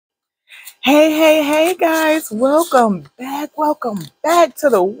Hey, guys, welcome back to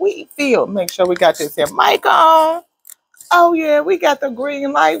the wheat field. Make sure we got this here mic on. Oh, yeah, we got the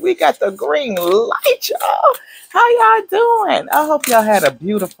green light. We got the green light, y'all. How y'all doing? I hope y'all had a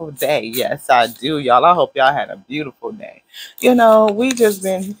beautiful day. Yes, I do, y'all. I hope y'all had a beautiful day. We just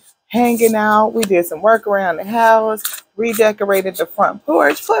been hanging out. We did some work around the house, redecorated the front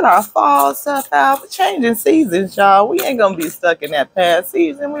porch, put our fall stuff out, changing seasons, y'all. We ain't going to be stuck in that past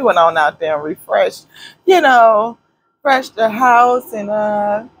season. We went on out there and refreshed, you know, fresh the house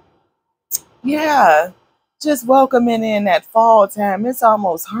and yeah, just welcoming in that fall time. It's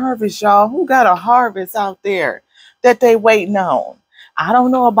almost harvest, y'all. Who got a harvest out there that they waiting on? I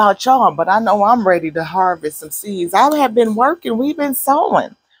don't know about y'all, but I know I'm ready to harvest some seeds. I have been working. We've been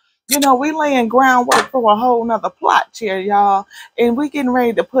sowing. We laying groundwork for a whole nother plot here, y'all. And we getting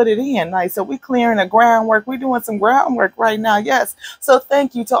ready to put it in. Like, so we clearing the groundwork. We doing some groundwork right now. Yes. So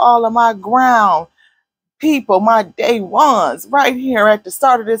thank you to all of my ground people, my day ones, right here at the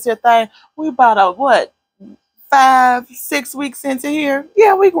start of this here thing. We about a what, 5, 6 weeks into here.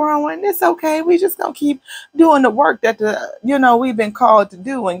 Yeah, we growing. It's okay. We just gonna keep doing the work that we've been called to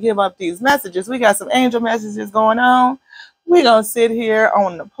do and give up these messages. We got some angel messages going on. We gonna sit here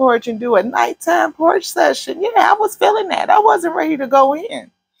on the porch and do a nighttime porch session. Yeah, I was feeling that. I wasn't ready to go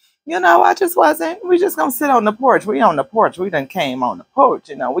in. I just wasn't. We just gonna sit on the porch. We on the porch. We done came on the porch.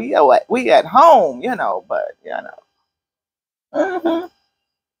 We at home. But. Mhm.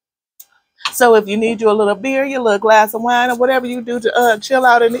 So if you need you a little beer, your little glass of wine, or whatever you do to chill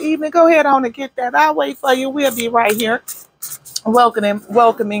out in the evening, go ahead on and get that. I'll wait for you. We'll be right here,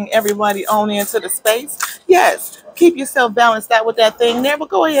 welcoming everybody on into the space. Yes, keep yourself balanced out with that thing there, but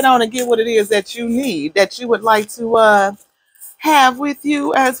go ahead on and get what it is that you need, that you would like to have with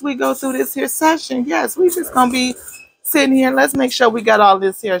you as we go through this here session. Yes, we just gonna be sitting here. Let's make sure we got all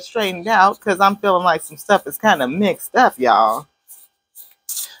this here straightened out because I'm feeling like some stuff is kind of mixed up, y'all.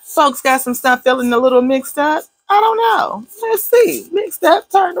 Folks got some stuff feeling a little mixed up. I don't know. Let's see. Mixed up,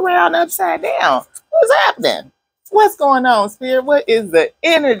 turned around, upside down. What's happening? What's going on, Spirit? What is the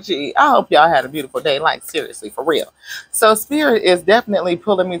energy? I hope y'all had a beautiful day. Like, seriously, for real. So, Spirit is definitely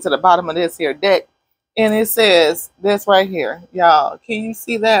pulling me to the bottom of this here deck. And it says this right here. Y'all, can you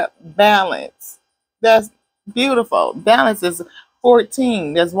see that? Balance. That's beautiful. Balance is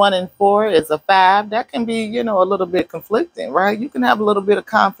 14. There's 1 and 4 is a 5. That can be, a little bit conflicting, right? You can have a little bit of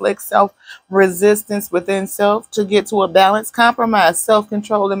conflict, self-resistance within self to get to a balance, compromise,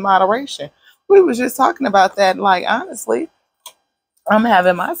 self-control, and moderation. We was just talking about that. Like, honestly, I'm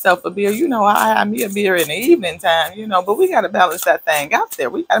having myself a beer. I have me a beer in the evening time, but we got to balance that thing out there.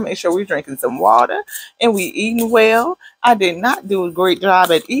 We got to make sure we're drinking some water and we eating well. I did not do a great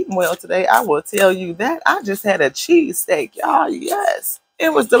job at eating well today. I will tell you that. I just had a cheesesteak, y'all. Yes,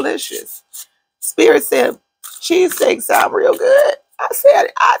 it was delicious. Spirit said, cheesesteak sound real good. I said,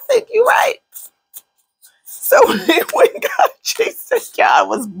 I think you're right. So we got cheesesteak,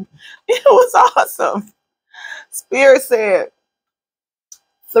 y'all. It was awesome. Spirit said,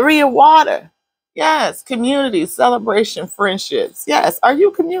 3 of water. Yes, community, celebration, friendships. Yes. Are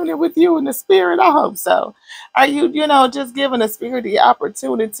you communing with you in the spirit? I hope so. Are you, just giving the spirit the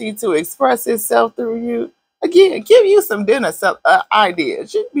opportunity to express itself through you? Again, give you some dinner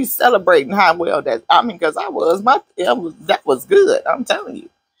ideas. You'd be celebrating how well that, because that was good. I'm telling you.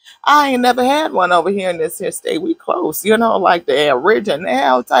 I ain't never had one over here in this here state. We close, like the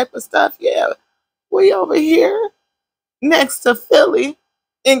original type of stuff. Yeah. We over here next to Philly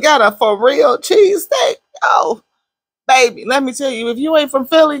and got a for real cheesesteak. Oh, baby, let me tell you, if you ain't from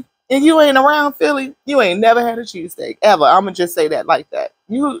Philly and you ain't around Philly, you ain't never had a cheesesteak ever. I'm gonna just say that like that.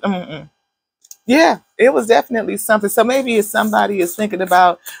 Yeah, it was definitely something. So maybe if somebody is thinking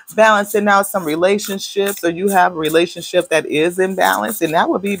about balancing out some relationships, or you have a relationship that is in balance, and that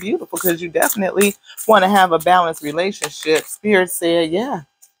would be beautiful because you definitely want to have a balanced relationship. Spirit said, yeah,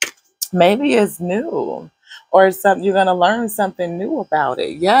 maybe it's new or something. You're going to learn something new about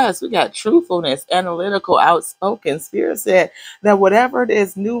it. Yes, we got truthfulness, analytical, outspoken. Spirit said that whatever it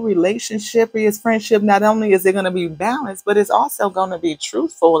is, new relationship is friendship, not only is it going to be balanced, but it's also going to be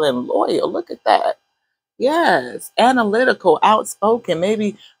truthful and loyal. Look at that. Yes, analytical, outspoken.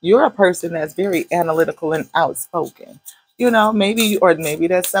 Maybe you're a person that's very analytical and outspoken. Maybe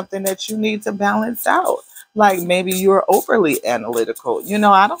that's something that you need to balance out. Like maybe you're overly analytical.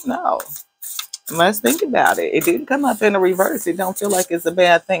 I don't know. Let's think about it. It didn't come up in a reverse. It don't feel like it's a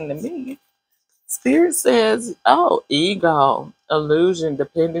bad thing to me. Spirit says, oh, ego, illusion,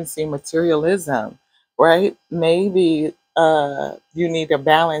 dependency, materialism, right? Maybe you need to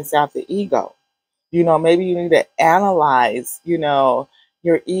balance out the ego. Maybe you need to analyze,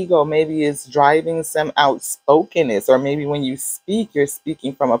 Your ego maybe is driving some outspokenness, or maybe when you speak, you're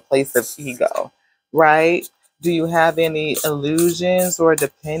speaking from a place of ego, right? Do you have any illusions or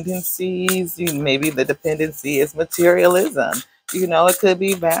dependencies? Maybe the dependency is materialism. It could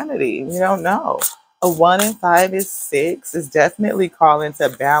be vanity. We don't know. A 1 in 5 is 6 is definitely calling to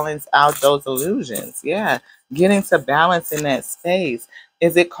balance out those illusions. Yeah, getting to balance in that space.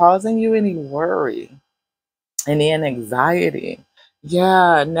 Is it causing you any worry? And then anxiety.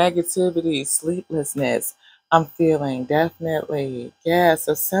 Yeah, negativity, sleeplessness. I'm feeling definitely. Yeah,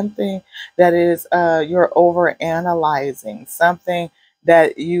 so something that is you're over analyzing, something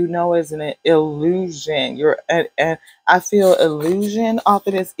that is an illusion. And I feel illusion off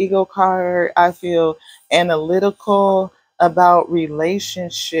of this ego card. I feel analytical about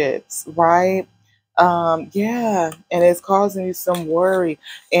relationships, right? Yeah, and it's causing you some worry,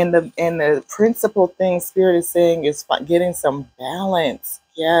 and the principal thing Spirit is saying is getting some balance.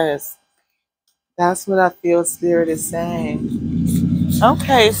 Yes, that's what I feel Spirit is saying.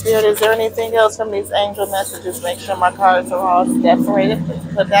 Okay, Spirit, is there anything else from these angel messages? Make sure my cards are all separated.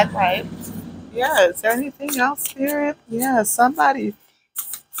 Put that right. Yeah, is there anything else, Spirit? Yeah, somebody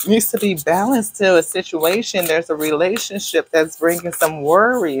needs to be balanced to a situation. There's a relationship that's bringing some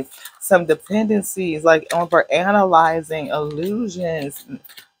worry, some dependencies, like over analyzing illusions,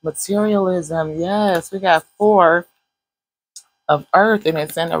 materialism. Yes, we got 4 of earth and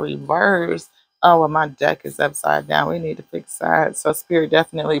it's in a reverse. Oh, well, my deck is upside down. We need to fix that. So Spirit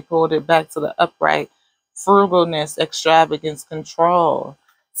definitely pulled it back to the upright. Frugalness, extravagance, control.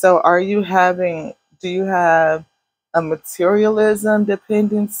 So do you have a materialism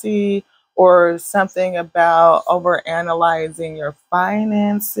dependency, or something about over analyzing your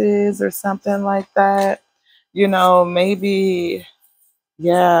finances or something like that? Maybe,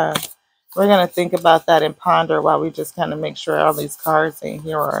 yeah. We're going to think about that and ponder while we just kind of make sure all these cards in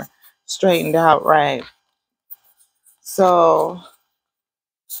here are straightened out right. So,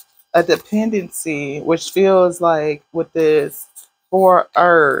 a dependency, which feels like with this 4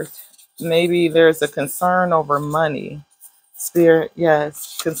 earth, maybe there's a concern over money. Spirit,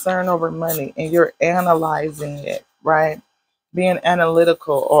 yes, concern over money, and you're analyzing it, right? Being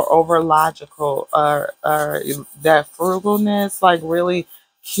analytical or over logical, or that frugalness, like really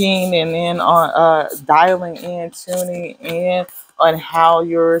keening in on, dialing in, tuning in on how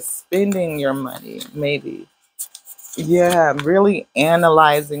you're spending your money, maybe. Yeah, really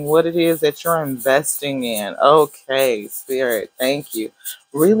analyzing what it is that you're investing in. Okay, Spirit, thank you.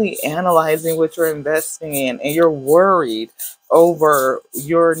 Really analyzing what you're investing in, and you're worried over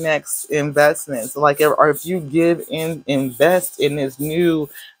your next investments. Like, or if you invest in this new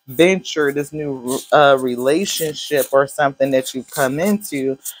venture, this new relationship or something that you've come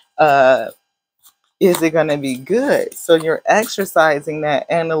into, uh, is it going to be good? So you're exercising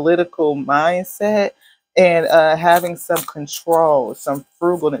that analytical mindset and having some control, some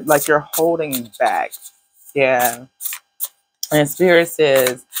frugalness, like you're holding back. Yeah. And Spirit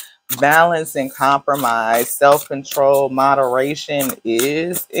says balance and compromise, self control, moderation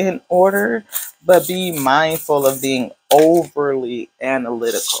is in order, but be mindful of being overly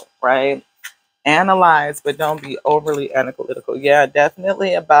analytical, right? Analyze, but don't be overly analytical. Yeah,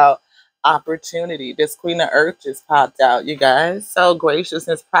 definitely about opportunity. This Queen of Earth just popped out, you guys. So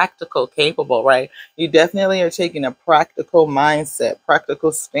graciousness, practical, capable, right? You definitely are taking a practical mindset,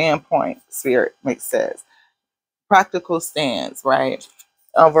 practical standpoint, Spirit makes sense. Practical stance, right?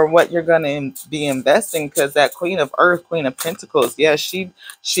 Over what you're going to be investing, because that Queen of Earth, Queen of Pentacles, yeah, she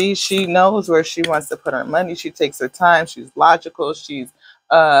knows where she wants to put her money. She takes her time. She's logical. She's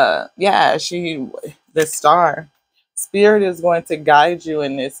yeah, the star. Spirit is going to guide you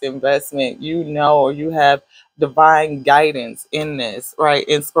in this investment. You have divine guidance in this, right?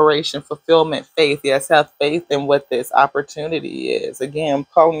 Inspiration, fulfillment, faith. Yes, have faith in what this opportunity is. Again,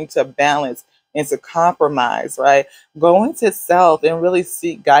 calling to balance and to compromise, right? Go into self and really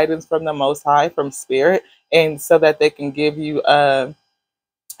seek guidance from the Most High, from Spirit, and so that they can give you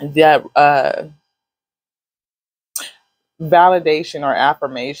that validation or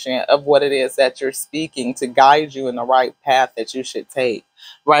affirmation of what it is that you're speaking, to guide you in the right path that you should take,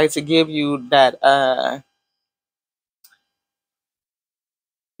 right? To give you that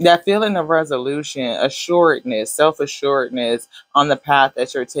feeling of resolution, assuredness, self-assuredness on the path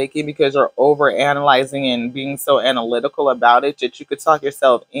that you're taking, because you're over analyzing and being so analytical about it that you could talk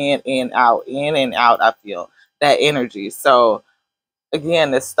yourself in and out, in and out. I feel that energy. So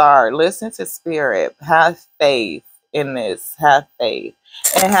again, the star, listen to Spirit, have faith in this, have faith,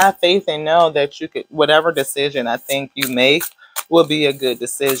 and know that you could, whatever decision I think you make, will be a good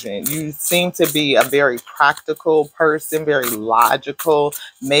decision. You seem to be a very practical person, very logical,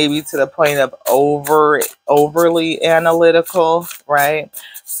 maybe to the point of overly analytical, right?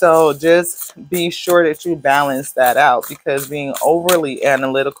 So just be sure that you balance that out, because being overly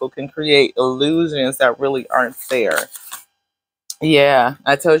analytical can create illusions that really aren't there. Yeah,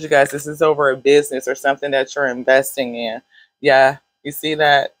 I told you guys this is over a business or something that you're investing in. Yeah, you see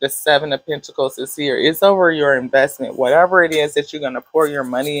that the Seven of Pentacles is here. It's over your investment, whatever it is that you're going to pour your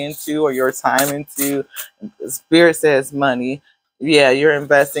money into or your time into. Spirit says money. Yeah, you're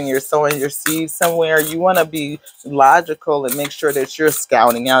investing, you're sowing your seeds somewhere. You want to be logical and make sure that you're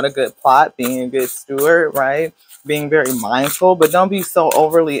scouting out a good plot, being a good steward, right? Being very mindful, but don't be so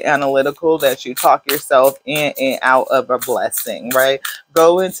overly analytical that you talk yourself in and out of a blessing, right?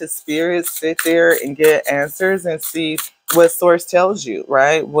 Go into spirit, sit there and get answers and see what source tells you,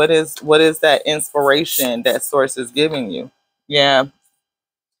 right? What is that inspiration that source is giving you? Yeah,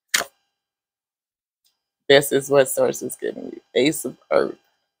 this is what source is giving you. Ace of Earth.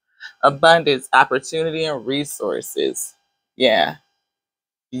 Abundance, opportunity, and resources. Yeah.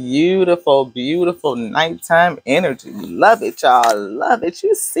 Beautiful, beautiful nighttime energy. Love it, y'all. Love it.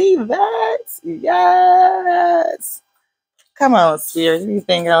 You see that? Yes. Come on, Spirit.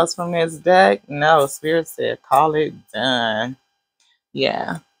 Anything else from this deck? No, Spirit said call it done.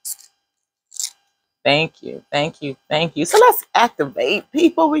 Yeah. Thank you. Thank you. Thank you. So let's activate,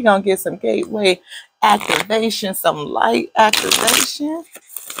 people. We're going to get some gateway activation, some light activation.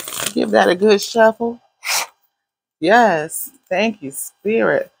 Give that a good shuffle. Yes. Thank you,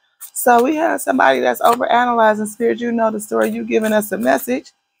 Spirit. So we have somebody that's overanalyzing. Spirit, you know the story. You giving us a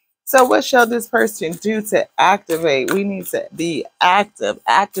message. So what shall this person do to activate? We need to be active.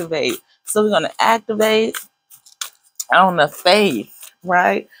 Activate. So we're going to activate on the faith,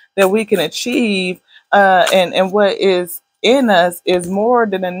 right? That we can achieve, and what is in us is more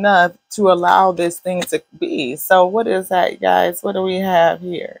than enough to allow this thing to be. So what is that, guys? What do we have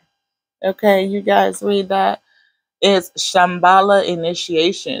here? Okay, you guys read that. It's Shambhala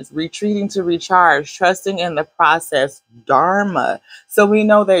initiations, retreating to recharge, trusting in the process, Dharma. So we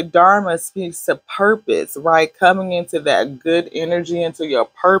know that Dharma speaks to purpose, right? Coming into that good energy, into your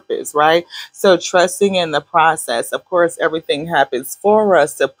purpose, right? So trusting in the process. Of course, everything happens for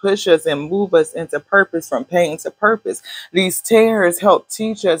us to push us and move us into purpose, from pain to purpose. These tears help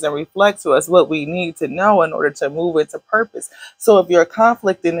teach us and reflect to us what we need to know in order to move into purpose. So if your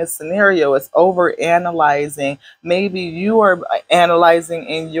conflict in this scenario is over analyzing, maybe you are analyzing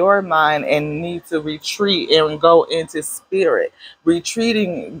in your mind and need to retreat and go into spirit.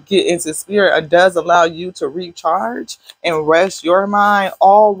 Retreating, get into spirit, does allow you to recharge and rest your mind,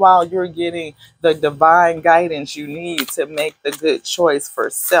 all while you're getting the divine guidance you need to make the good choice for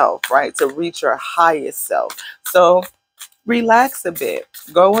self, right? To reach your highest self. So relax a bit,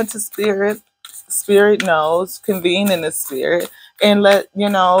 go into spirit. Spirit knows, convene in the spirit, and let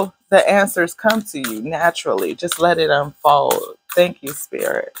the answers come to you naturally. Just let it unfold. Thank you,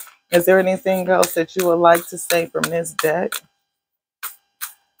 Spirit. Is there anything else that you would like to say from this deck?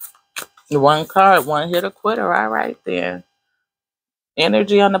 One card, one hit a quitter. All right, then.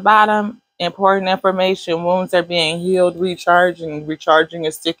 Energy on the bottom. Important information. Wounds are being healed, recharging. Recharging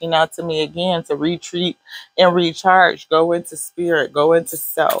is sticking out to me again, to retreat and recharge. Go into spirit. Go into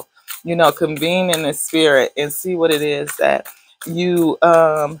self. Convene in the spirit and see what it is that you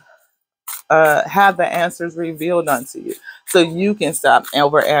have the answers revealed unto you, so you can stop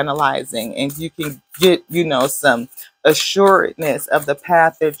over analyzing and you can get some assuredness of the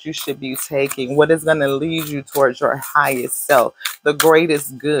path that you should be taking, what is going to lead you towards your highest self, the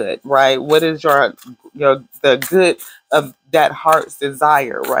greatest good, right? What is your the good of that heart's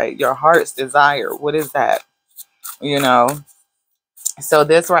desire, right? Your heart's desire, what is that? So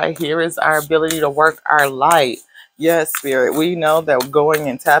this right here is our ability to work our light. Yes, Spirit. We know that going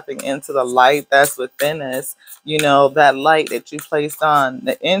and tapping into the light that's within us, that light that you placed on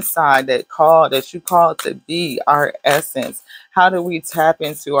the inside, that you call to be our essence. How do we tap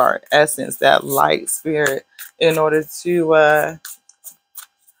into our essence, that light, Spirit, in order to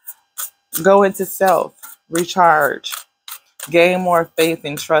go into self, recharge, gain more faith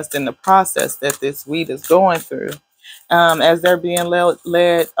and trust in the process that this weed is going through, as they're being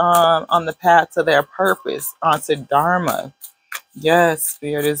led on the path to their purpose, onto Dharma. Yes,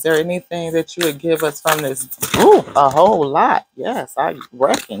 Spirit. Is there anything that you would give us from this? Ooh, a whole lot. Yes, I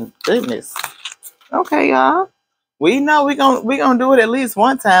reckon. Goodness. Okay, y'all. We know we gonna do it at least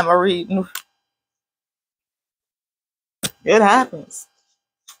one time a reading. It happens.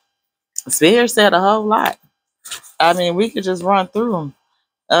 Spirit said a whole lot. I mean, we could just run through them.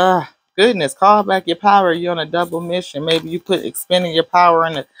 goodness, call back your power. You're on a double mission. Maybe you put expending your power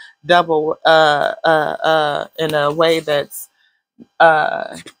in a double in a way that's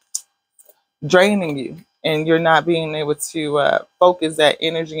uh draining you, and you're not being able to focus that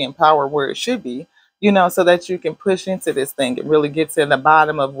energy and power where it should be, so that you can push into this thing and really get to the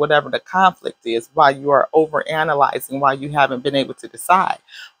bottom of whatever the conflict is, why you are over analyzing, why you haven't been able to decide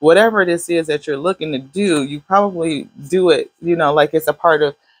whatever this is that you're looking to do. You probably do it, like it's a part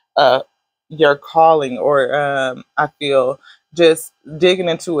of uh your calling, or I feel just digging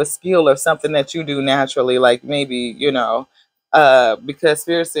into a skill or something that you do naturally, like maybe, because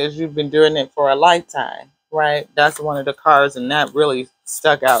Spirit says you've been doing it for a lifetime, right? That's one of the cards, and that really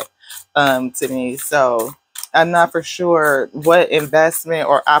stuck out to me. So I'm not for sure what investment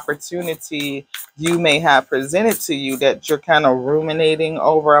or opportunity you may have presented to you that you're kind of ruminating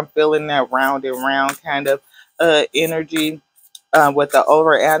over. I'm feeling that round and round kind of energy with the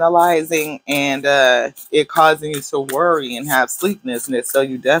over analyzing, and it causing you to worry and have sleeplessness. So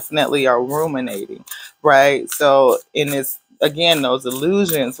you definitely are ruminating, right? So in this, again, those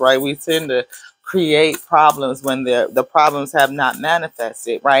illusions, right? We tend to create problems when the problems have not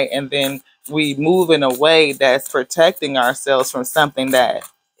manifested, right? And then we move in a way that's protecting ourselves from something that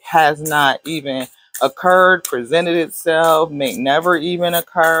has not even occurred, presented itself, may never even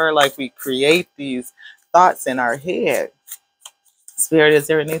occur. Like, we create these thoughts in our head. Spirit, is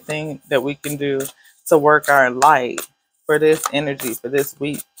there anything that we can do to work our light for this energy, for this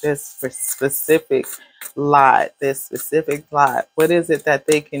week, this specific lot, this specific lot? What is it that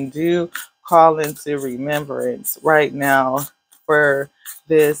they can do? Call into remembrance right now for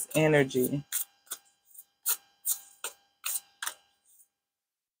this energy.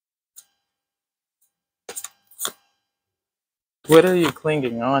 What are you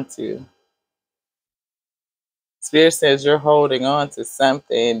clinging on to? Spirit says you're holding on to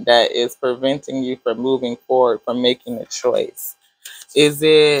something that is preventing you from moving forward, from making a choice. Is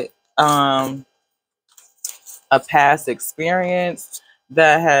it a past experience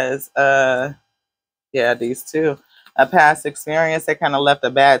that has yeah, these two, a past experience that kind of left a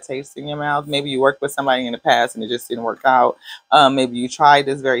bad taste in your mouth? Maybe you worked with somebody in the past and it just didn't work out. Maybe you tried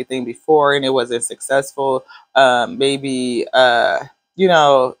this very thing before and it wasn't successful. Maybe you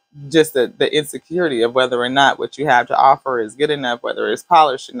know just the insecurity of whether or not what you have to offer is good enough, whether it's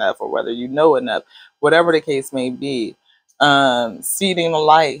polished enough, or whether you know enough, whatever the case may be. Seeding the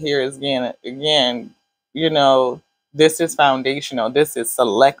light here is again, you know, this is foundational. This is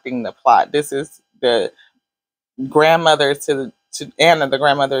selecting the plot. This is the grandmother to Anna, the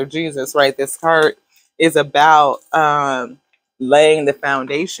grandmother of Jesus, right? This card is about laying the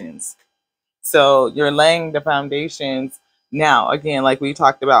foundations. So you're laying the foundations now. Again, like we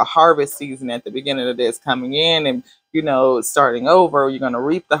talked about, harvest season at the beginning of this coming in, and starting over. You're going to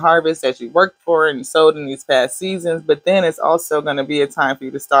reap the harvest that you worked for and sowed in these past seasons. But then it's also going to be a time for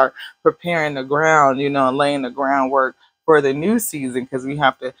you to start preparing the ground, and laying the groundwork for the new season, because we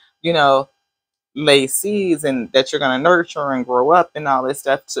have to, lay seeds and that you're going to nurture and grow up and all this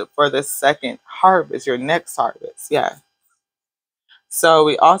stuff for the second harvest, your next harvest. Yeah. So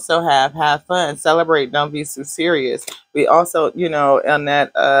we also have fun, celebrate, don't be so serious. We also, on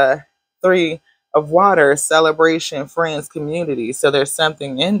that three of water, celebration, friends, community. So there's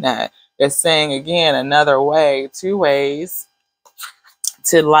something in that that's saying, again, another way, two ways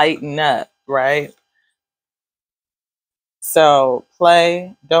to lighten up, right? So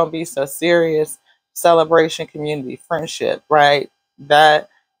play, don't be so serious, celebration, community, friendship, right? That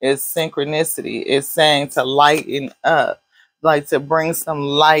is synchronicity. It's saying to lighten up, like to bring some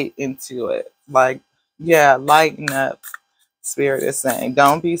light into it. Like, yeah, lighten up. Spirit is saying,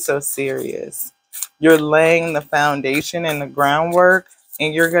 don't be so serious. You're laying the foundation and the groundwork,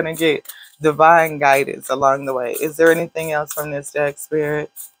 and you're going to get divine guidance along the way. Is there anything else from this deck,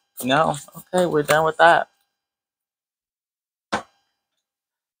 Spirit? No? Okay, we're done with that.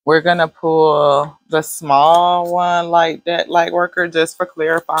 We're gonna pull the small one, like that light worker, just for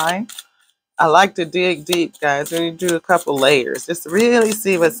clarifying. I like to dig deep, guys. We do a couple layers just to really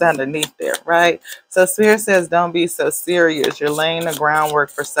see what's underneath there, right? So Spirit says, don't be so serious. You're laying the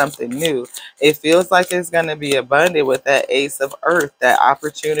groundwork for something new. It feels like it's going to be abundant with that Ace of Earth. That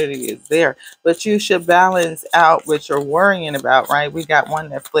opportunity is there. But you should balance out what you're worrying about, right? We got one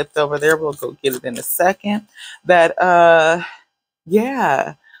that flipped over there. We'll go get it in a second. That,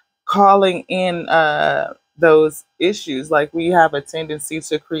 yeah, calling in those issues. Like, we have a tendency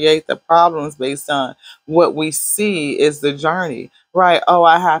to create the problems based on what we see is the journey, right? Oh,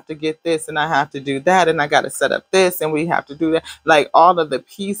 I have to get this and I have to do that and I got to set up this and we have to do that. Like, all of the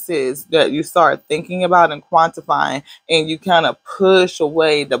pieces that you start thinking about and quantifying, and you kind of push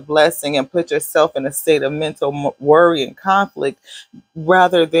away the blessing and put yourself in a state of mental worry and conflict,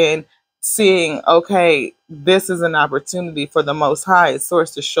 rather than seeing, okay, this is an opportunity for the Most High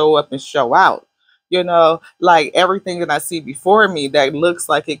Source to show up and show out. Like everything that I see before me that looks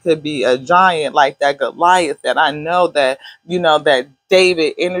like it could be a giant, like that Goliath, that I know that, that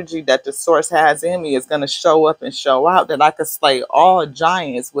David energy that the Source has in me is going to show up and show out, that I could slay all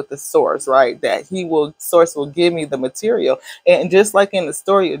giants with the Source, right? That Source will give me the material. And just like in the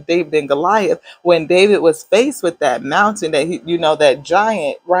story of David and Goliath, when David was faced with that mountain, that that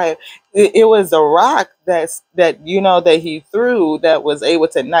giant, right? It was a rock that he threw that was able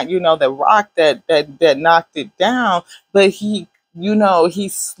to knock, the rock that knocked it down, but he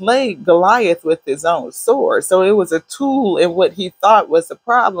slayed Goliath with his own sword. So it was a tool in what he thought was the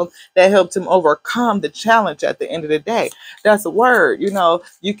problem that helped him overcome the challenge at the end of the day. That's a word.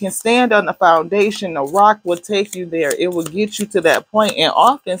 You can stand on the foundation. The rock will take you there. It will get you to that point. And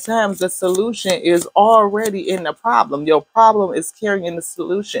oftentimes the solution is already in the problem. Your problem is carrying the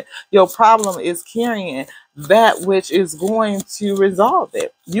solution. Your problem is carrying that which is going to resolve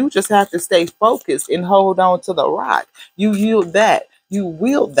it. You just have to stay focused and hold on to the rock. You yield that. You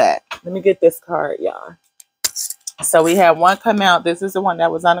wield that. Let me get this card, y'all. So we had one come out. This is the one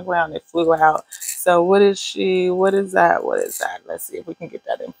that was on the ground that flew out. So what is she? What is that? What is that? Let's see if we can get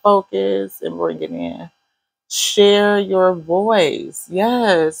that in focus and bring it in. Share your voice.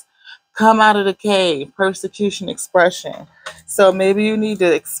 Yes. Come out of the cave. Persecution expression. So maybe you need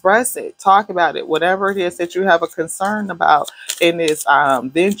to express it. Talk about it. Whatever it is that you have a concern about in this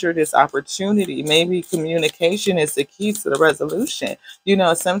venture, this opportunity. Maybe communication is the key to the resolution.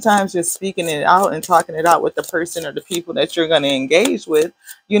 Sometimes just speaking it out and talking it out with the person or the people that you're going to engage with,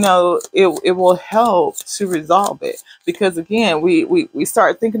 it will help to resolve it. Because again, we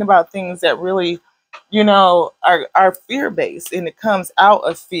start thinking about things that really are fear-based, and it comes out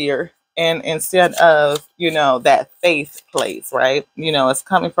of fear, and instead of that faith place, right? It's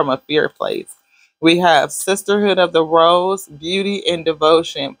coming from a fear place. We have Sisterhood of the Rose, beauty and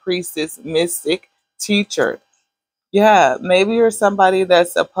devotion, priestess, mystic, teacher. Yeah, maybe you're somebody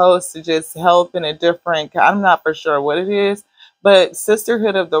that's supposed to just help in a different, I'm not for sure what it is, but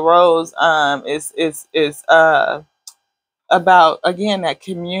Sisterhood of the Rose is about, again, that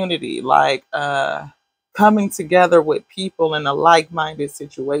community, like coming together with people in a like-minded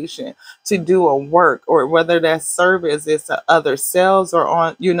situation to do a work, or whether that service is to other selves or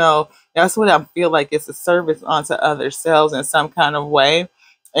on, that's what I feel like. It's a service onto other selves in some kind of way.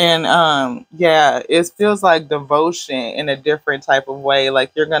 And yeah, it feels like devotion in a different type of way,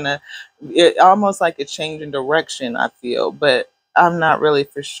 like it almost like a change in direction, I feel, but I'm not really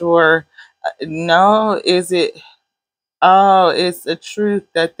for sure. No, is it? Oh, it's a truth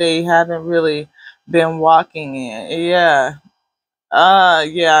that they haven't really been walking in. Yeah.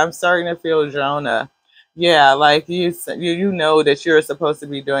 Yeah, I'm starting to feel Jonah. Yeah, like you know that you're supposed to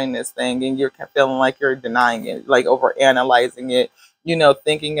be doing this thing, and you're feeling like you're denying it, like over analyzing it,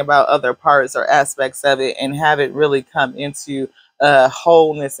 thinking about other parts or aspects of it, and have it really come into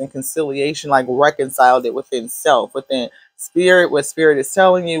wholeness and conciliation, like reconciled it within self, within spirit, what spirit is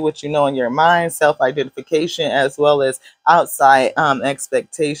telling you, what you know in your mind, self-identification, as well as outside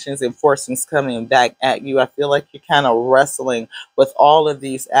expectations and forcings coming back at you. I feel like you're kind of wrestling with all of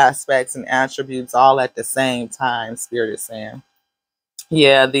these aspects and attributes all at the same time, Spirit is saying.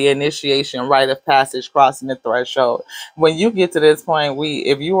 Yeah, the initiation, rite of passage, crossing the threshold. When you get to this point,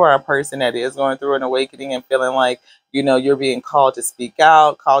 if you are a person that is going through an awakening and feeling like, you're being called to speak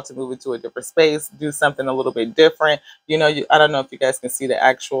out, called to move into a different space, do something a little bit different. I don't know if you guys can see the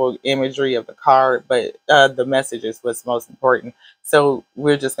actual imagery of the card, but the message is what's most important. So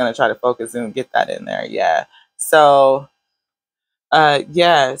we're just going to try to focus and get that in there. Yeah. So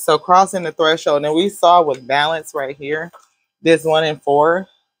yeah, so crossing the threshold. And we saw with balance right here, this 1 and 4.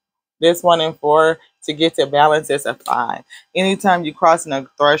 This 1 and 4, to get to balance, is a 5. Anytime you crossing a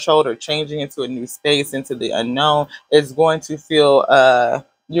threshold or changing into a new space, into the unknown, it's going to feel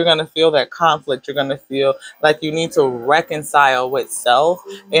you're going to feel that conflict. You're going to feel like you need to reconcile with self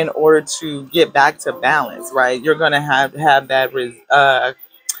in order to get back to balance, right? You're going to have that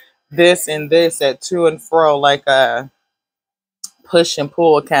this and this at to and fro, like a push and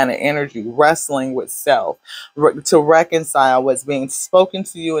pull kind of energy, wrestling with self, to reconcile what's being spoken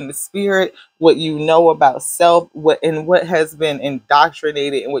to you in the spirit, what you know about self, what has been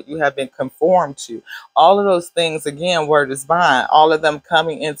indoctrinated and what you have been conformed to. All of those things, again, word is bond, all of them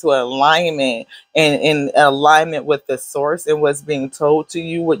coming into alignment and in alignment with the source and what's being told to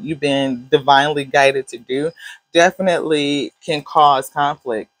you, what you've been divinely guided to do, definitely can cause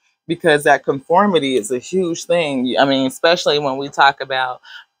conflict, because that conformity is a huge thing. I mean, especially when we talk about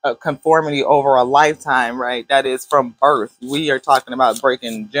conformity over a lifetime, right? That is from birth. We are talking about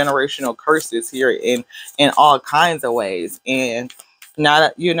breaking generational curses here in all kinds of ways, and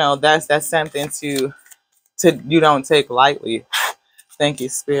not, that's something to you don't take lightly. Thank you,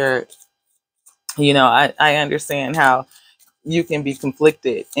 Spirit. I understand how you can be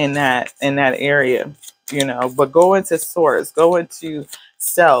conflicted in that area, but go into source, go into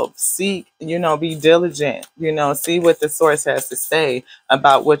self, seek, be diligent, see what the source has to say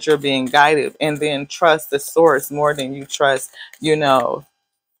about what you're being guided, and then trust the source more than you trust, you know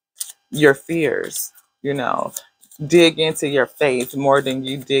your fears. Dig into your faith more than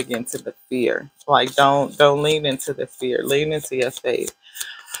you dig into the fear. Like, don't lean into the fear, lean into your faith.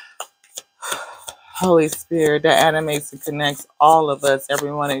 Holy Spirit that animates and connects all of us,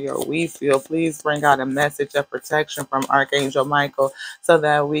 every one of your we feel. Please bring out a message of protection from Archangel Michael so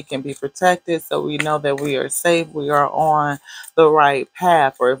that we can be protected, so we know that we are safe, we are on the right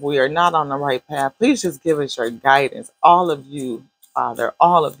path. Or if we are not on the right path, please just give us your guidance. All of you, Father,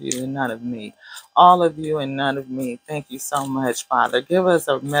 all of you and none of me. All of you and none of me. Thank you so much, Father. Give us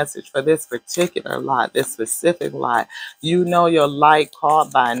a message for this particular lot, this specific lot. You know your light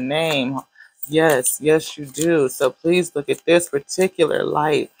called by name. Yes, yes, you do. So please look at this particular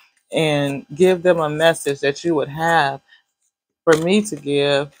light and give them a message that you would have for me to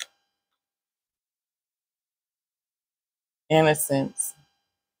give. Innocence.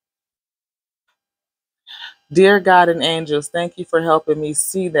 Dear God and angels, thank you for helping me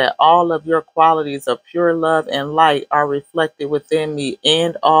see that all of your qualities of pure love and light are reflected within me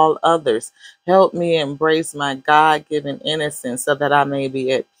and all others. Help me embrace my God-given innocence so that I may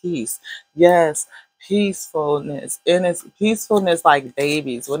be at peace. Yes, peacefulness. Peacefulness like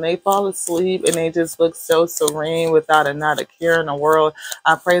babies. When they fall asleep and they just look so serene without not a care in the world,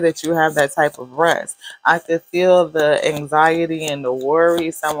 I pray that you have that type of rest. I could feel the anxiety and the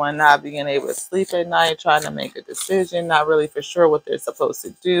worry, someone not being able to sleep at night, trying to make a decision, not really for sure what they're supposed to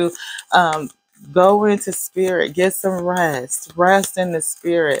do. Um, Go into spirit, get some rest in the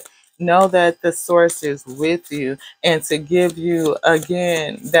spirit. Know that the source is with you, and to give you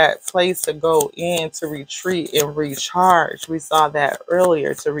again that place to go in to retreat and recharge. We saw that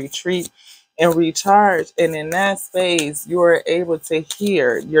earlier, to retreat and recharge. And in that space, you are able to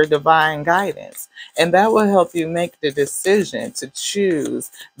hear your divine guidance. And that will help you make the decision to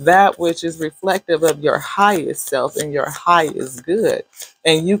choose that which is reflective of your highest self and your highest good.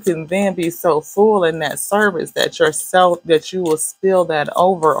 And you can then be so full in that service that yourself, that you will spill that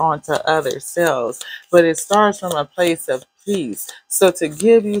over onto other selves. But it starts from a place of peace. So to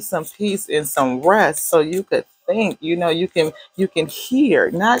give you some peace and some rest so you could think, you can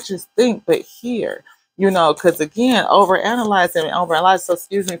hear, not just think, but hear. Because again, overanalyze. So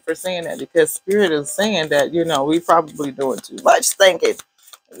excuse me for saying that, because Spirit is saying that, we probably doing too much thinking.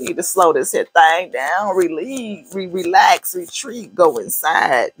 We need to slow this here thing down, relax, retreat, go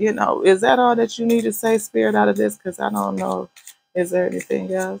inside. Is that all that you need to say, Spirit, out of this? Because I don't know. Is there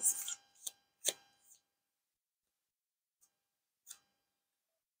anything else?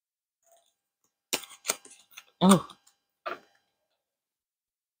 Oh,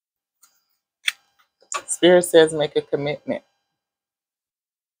 Spirit says make a commitment.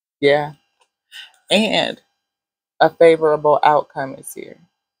 Yeah. And a favorable outcome is here.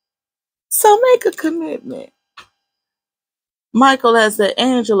 So make a commitment. Michael, as the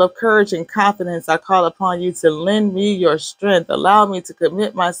angel of courage and confidence, I call upon you to lend me your strength. Allow me to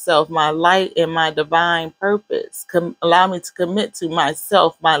commit myself, my light, and my divine purpose. Allow me to commit to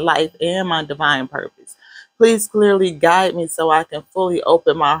myself, my life, and my divine purpose. Please clearly guide me so I can fully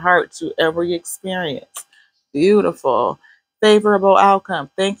open my heart to every experience. Beautiful. Favorable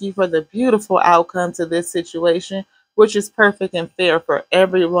outcome. Thank you for the beautiful outcome to this situation, which is perfect and fair for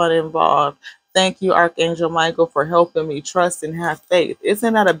everyone involved. Thank you, Archangel Michael, for helping me trust and have faith.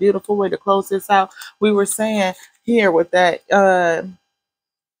 Isn't that a beautiful way to close this out? We were saying here with that,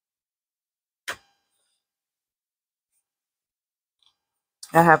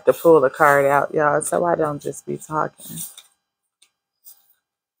 I have to pull the card out, y'all, so I don't just be talking.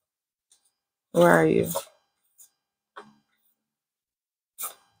 Where are you?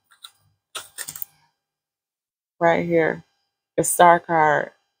 Right here. The Star card,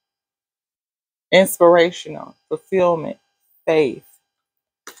 inspirational, fulfillment, faith.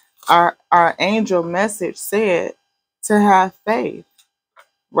 Our angel message said to have faith,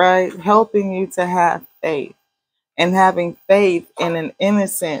 right? Helping you to have faith. And having faith in an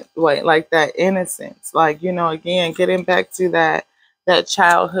innocent way, like that innocence, like, again, getting back to that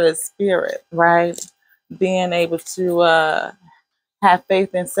childhood spirit, right? Being able to have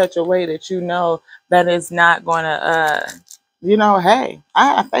faith in such a way that that it's not going to hey, I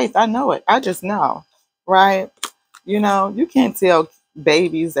have faith, I know it, I just know, right? You can't tell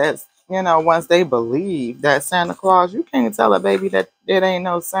babies that, once they believe that Santa Claus, you can't tell a baby that it ain't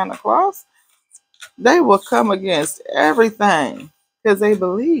no Santa Claus. They will come against everything because they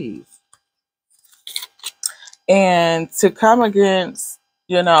believe. And to come against,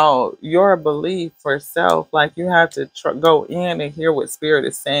 your belief for self, like you have to go in and hear what Spirit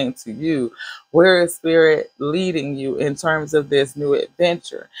is saying to you. Where is Spirit leading you in terms of this new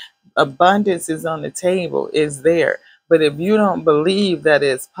adventure? Abundance is on the table, is there. But if you don't believe that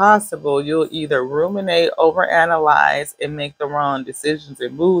it's possible, you'll either ruminate, overanalyze, and make the wrong decisions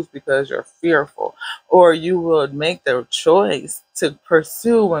and moves because you're fearful. Or you will make the choice to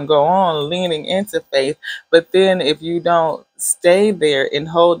pursue and go on leaning into faith. But then if you don't stay there and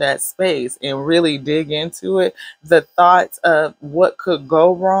hold that space and really dig into it, the thoughts of what could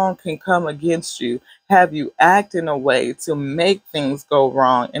go wrong can come against you, have you act in a way to make things go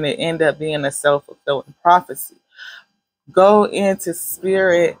wrong, and it end up being a self-fulfilling prophecy. Go into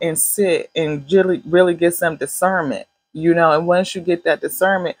Spirit and sit and really get some discernment, and once you get that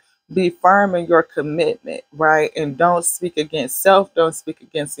discernment, be firm in your commitment, right? And don't speak against self, don't speak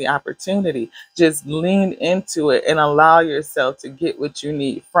against the opportunity. Just lean into it and allow yourself to get what you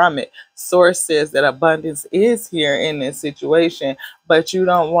need from it. Source says that abundance is here in this situation, but you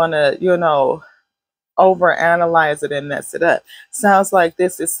don't want to, overanalyze it and mess it up. Sounds like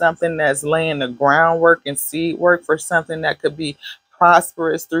this is something that's laying the groundwork and seed work for something that could be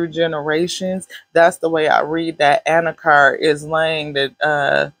prosperous through generations. That's the way I read that. Anna card is laying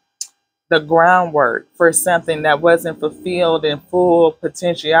the groundwork for something that wasn't fulfilled in full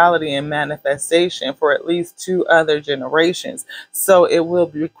potentiality and manifestation for at least 2 other generations. So it will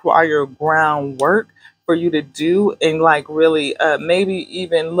require groundwork for you to do, and like really maybe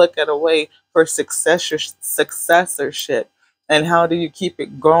even look at a way for successorship, and how do you keep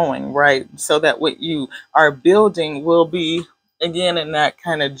it going, right? So that what you are building will be, again, in that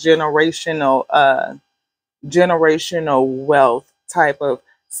kind of generational wealth type of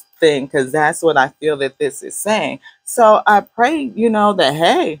thing, because that's what I feel that this is saying. So I pray, that,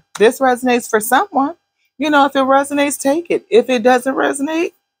 hey, this resonates for someone. If it resonates, take it. If it doesn't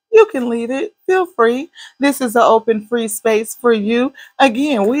resonate, you can leave it. Feel free. This is an open, free space for you.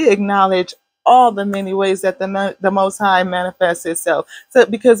 Again, we acknowledge all the many ways that the Most High manifests itself. So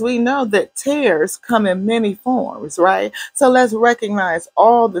because we know that tears come in many forms, right? So let's recognize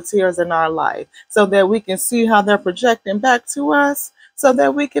all the tears in our life so that we can see how they're projecting back to us, so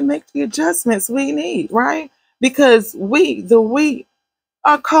that we can make the adjustments we need, right? Because we, the wheat,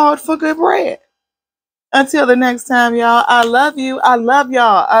 are called for good bread. Until the next time, y'all, I love you. I love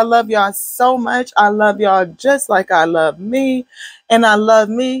y'all. I love y'all so much. I love y'all just like I love me. And I love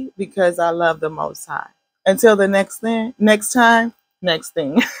me because I love the Most High. Until the next thing, next time, next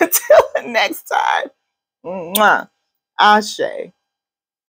thing. Until the next time. Mwah. Ashe.